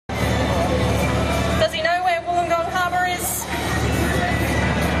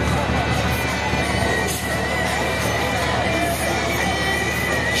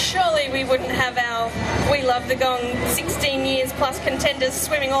the Gong 16 years plus contenders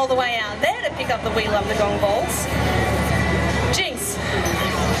swimming all the way out there to pick up the We Love the Gong balls. Jinx.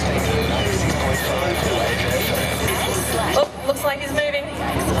 Oh, looks like he's moving.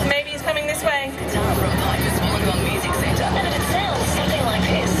 Maybe he's coming this way.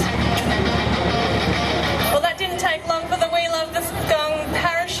 Well, that didn't take long for the We Love the Gong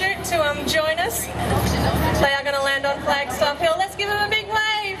parachute to join us. They are going to land on Flagstaff Hill. Let's give them a big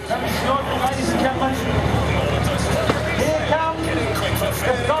wave. Ladies and gentlemen, here come the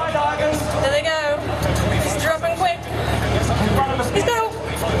skydivers. There they go. He's dropping quick. He's got a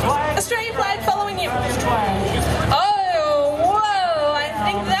Australian flag following him. Oh, whoa! I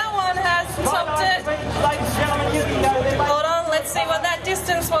think that one has topped it. Hold on, let's see what that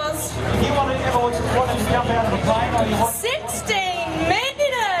distance was. 16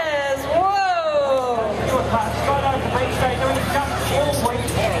 meters! Whoa!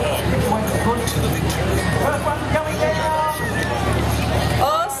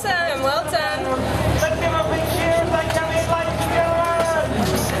 Awesome, well done. Let's give them a big cheer as they come in, ladies and gentlemen.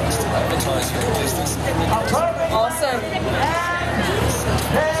 Awesome.